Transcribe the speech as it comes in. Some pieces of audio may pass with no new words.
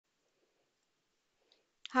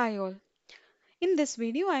Hi all. In this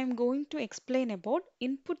video, I am going to explain about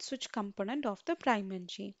input switch component of the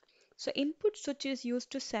PrimeNG. So input switch is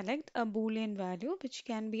used to select a boolean value which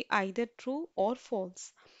can be either true or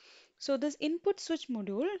false. So this input switch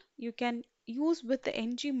module you can use with the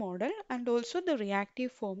ngModel and also the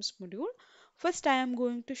reactive forms module. First I am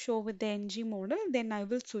going to show with the ngModel, then I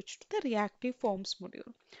will switch to the reactive forms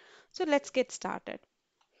module. So let's get started.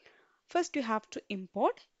 First you have to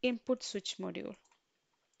import input switch module.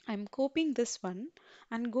 I'm copying this one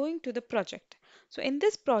and going to the project. So in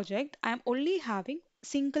this project, I'm only having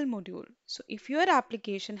single module. So if your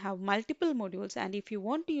application have multiple modules and if you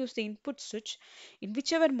want to use the input switch in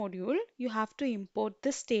whichever module, you have to import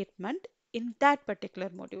this statement in that particular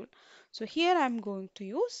module. So here I'm going to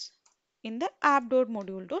use in the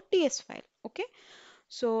app.module.ts file. Okay.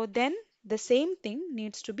 So then the same thing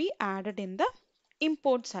needs to be added in the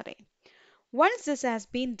imports array. Once this has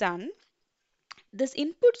been done, this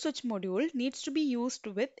input switch module needs to be used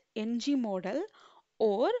with ngModel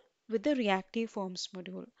or with the reactive forms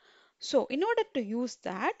module. So in order to use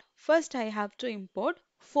that, first I have to import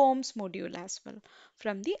forms module as well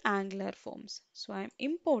from the Angular forms. So I'm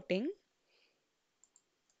importing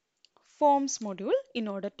forms module in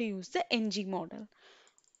order to use the ngModel.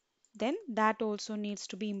 Then that also needs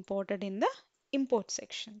to be imported in the import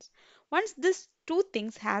sections. Once this two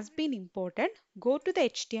things has been imported, go to the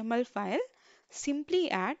HTML file, simply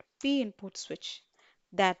add p-input-switch.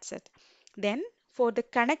 That's it. Then for the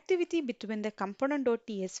connectivity between the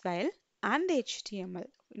component.ts file and the HTML,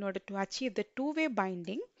 in order to achieve the two-way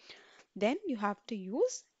binding, then you have to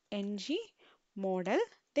use ngModel.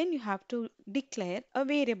 Then you have to declare a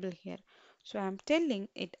variable here. So I'm telling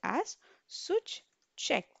it as switch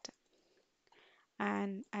checked,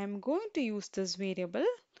 and I'm going to use this variable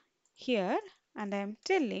here, and I'm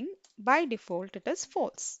telling by default it is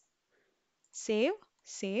false.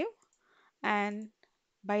 Save, and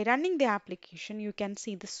by running the application you can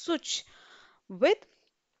see the switch with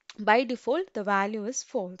by default the value is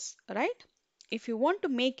false, right? If you want to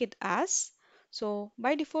make it as, so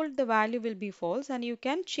by default the value will be false and you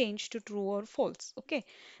can change to true or false. Okay,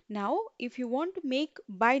 now if you want to make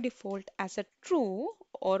by default as a true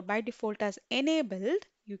or by default as enabled,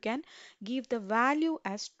 you can give the value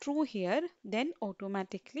as true here, then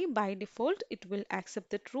automatically by default it will accept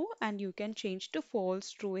the true and you can change to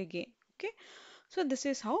false, true again. Okay, so this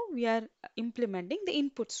is how we are implementing the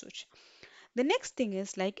input switch. The next thing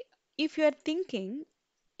is like, if you are thinking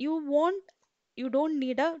you don't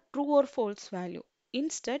need a true or false value,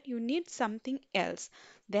 instead you need something else,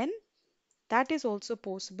 then that is also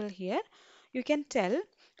possible here. You can tell,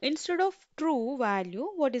 instead of true value,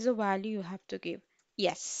 what is the value you have to give?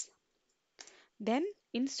 Yes. Then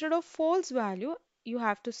instead of false value, you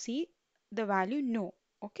have to see the value no.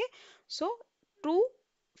 Okay, so true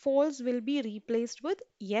false will be replaced with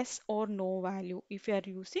yes or no value if you are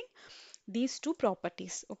using these two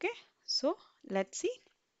properties. Okay, so let's see.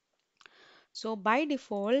 So by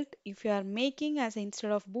default, if you are making as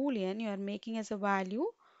instead of boolean you are making as a value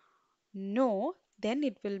no, then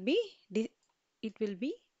it will be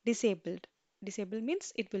disabled. Disabled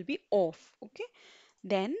means it will be off. Okay,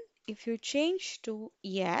 then if you change to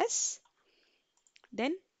yes,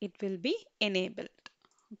 then it will be enabled.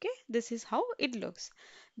 Okay, this is how it looks.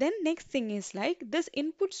 Then next thing is like, this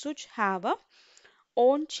input switch have a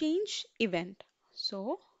on change event.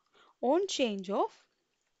 So on change of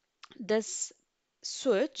this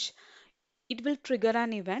switch, it will trigger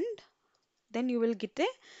an event, then you will get a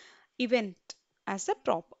event as a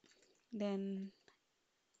prop. Then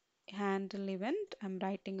handle event, I'm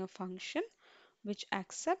writing a function which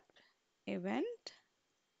accept event,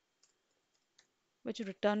 which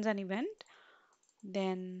returns an event.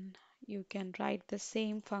 Then you can write the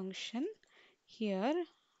same function here.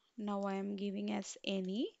 Now I am giving as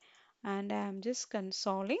any, and I am just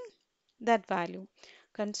consoling that value,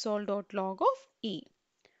 console.log of e.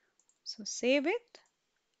 So save it,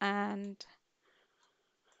 and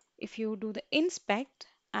if you do the inspect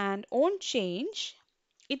and on change,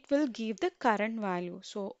 it will give the current value.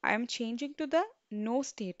 So I am changing to the no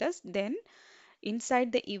status. Then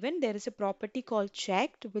inside the event there is a property called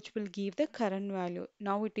checked which will give the current value.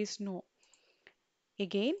 Now it is no.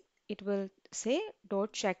 Again it will say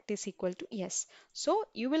dot checked is equal to yes. So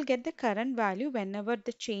you will get the current value whenever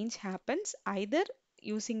the change happens, either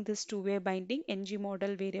using this two-way binding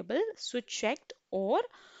ngModel variable switch checked, or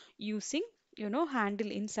using handle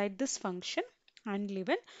inside this function handle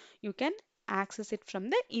event, you can access it from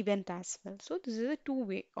the event as well. So this is a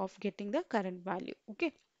two-way of getting the current value.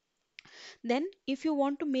 Okay, then if you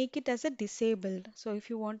want to make it as a disabled, so if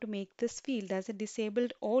you want to make this field as a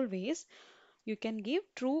disabled always, You can give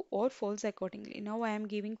true or false accordingly. Now I am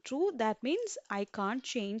giving true, that means I can't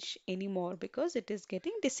change anymore because it is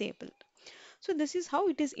getting disabled. So this is how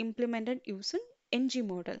it is implemented using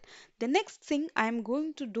ngModel. The next thing I am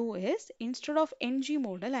going to do is, instead of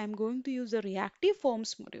ngModel, I am going to use the Reactive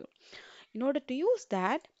Forms module. In order to use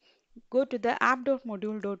that, go to the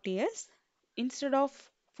app.module.ts. Instead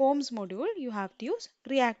of forms module, you have to use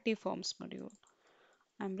Reactive Forms module.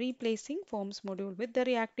 I'm replacing forms module with the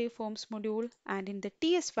Reactive Forms module, and in the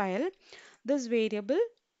TS file, this variable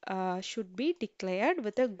should be declared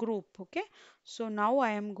with a group. Okay, so now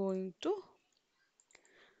I am going to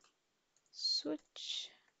switch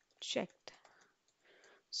checked.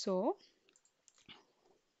 So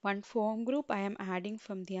one form group I am adding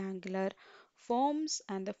from the Angular forms,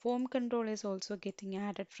 and the form control is also getting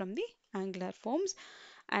added from the Angular forms,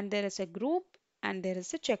 and there is a group and there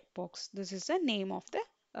is a checkbox. This is the name of the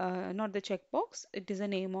not the checkbox, it is the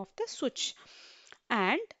name of the switch.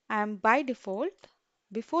 And I am by default,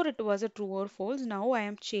 before it was a true or false, now I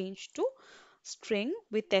am changed to string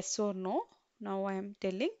with yes or no. Now I am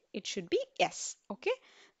telling it should be yes. Okay,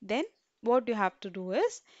 then what you have to do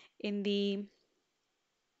is, in the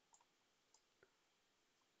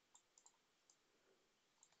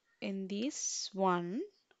in this one,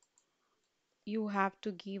 you have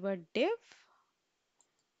to give a div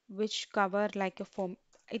which cover like a form.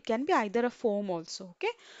 It can be either a form also.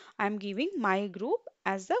 Okay, I'm giving my group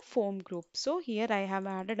as the form group. So here I have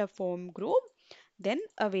added a form group, then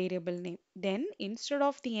a variable name. Then instead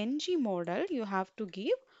of the ngModel, you have to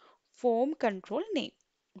give form control name.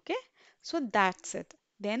 Okay, so that's it.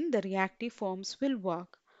 Then the reactive forms will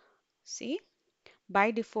work. See,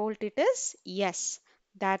 by default it is yes.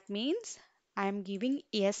 That means I am giving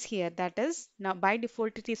yes here. That is, now by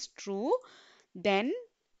default it is true. Then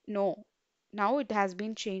no. Now it has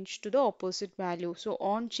been changed to the opposite value. So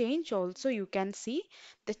on change also you can see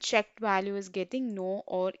the checked value is getting no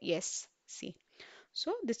or yes. See.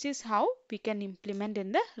 So this is how we can implement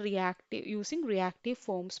in the reactive using reactive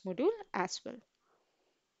forms module as well.